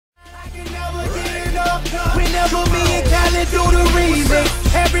Kelly do the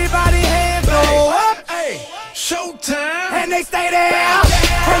remix. Everybody hands go up. Hey, showtime. And they stay there.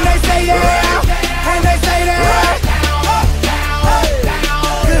 And they stay there. And they stay there.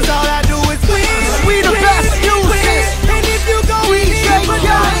 Cause all I do is win. We the best music. And if you go in,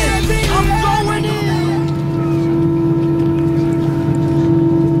 I'm going in.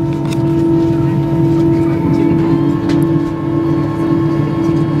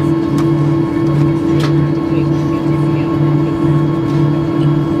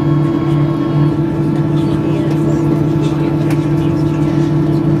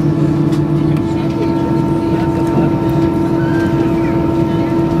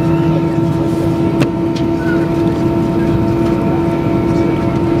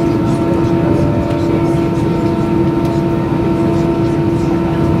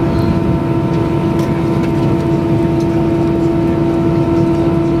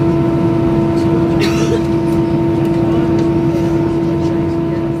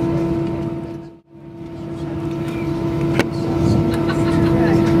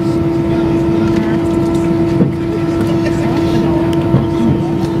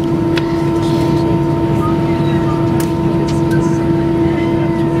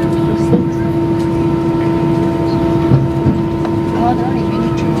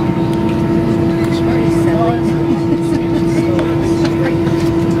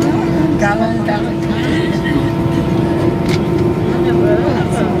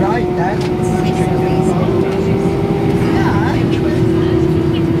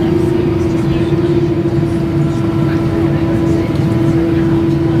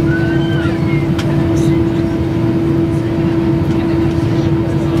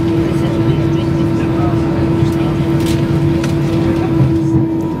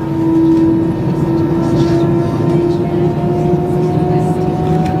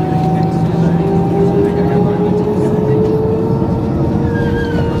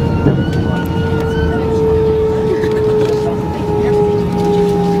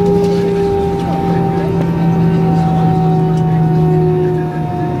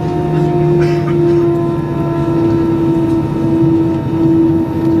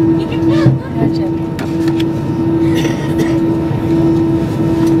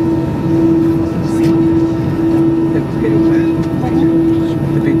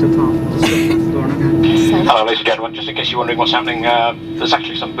 Hello ladies and gentlemen, just in case you're wondering what's happening, there's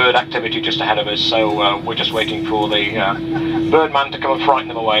actually some bird activity just ahead of us, so we're just waiting for the birdman to come and frighten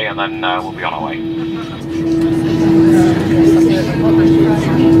them away, and then we'll be on our way.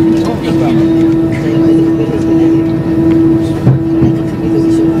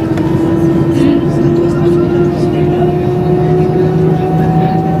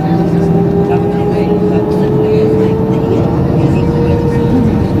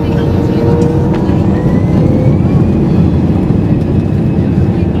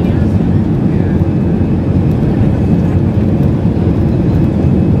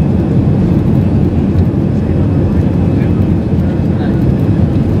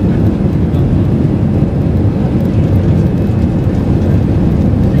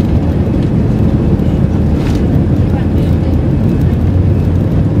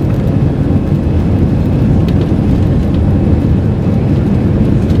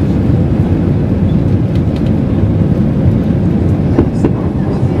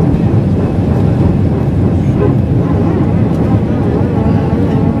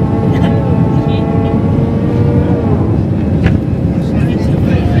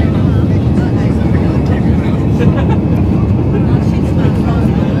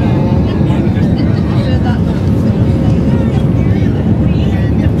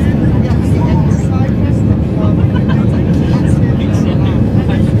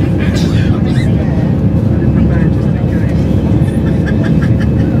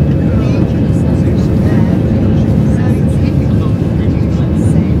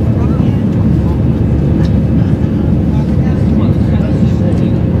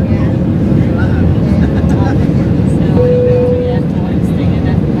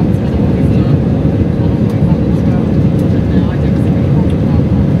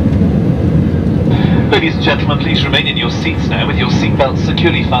 Ladies and gentlemen, please remain in your seats now with your seatbelts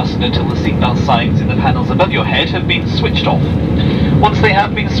securely fastened until the seatbelt signs in the panels above your head have been switched off. Once they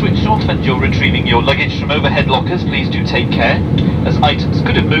have been switched off and you're retrieving your luggage from overhead lockers, please do take care, as items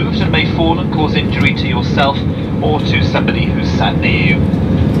could have moved and may fall and cause injury to yourself or to somebody who's sat near you.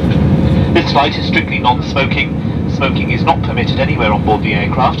 This flight is strictly non-smoking. smoking is not permitted anywhere on board the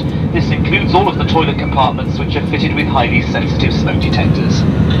aircraft. This includes all of the toilet compartments which are fitted with highly sensitive smoke detectors.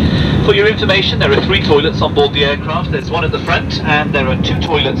 For your information, there are 3 toilets on board the aircraft. There's one at the front and there are 2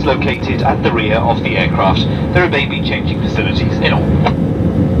 toilets located at the rear of the aircraft. There are baby changing facilities in all.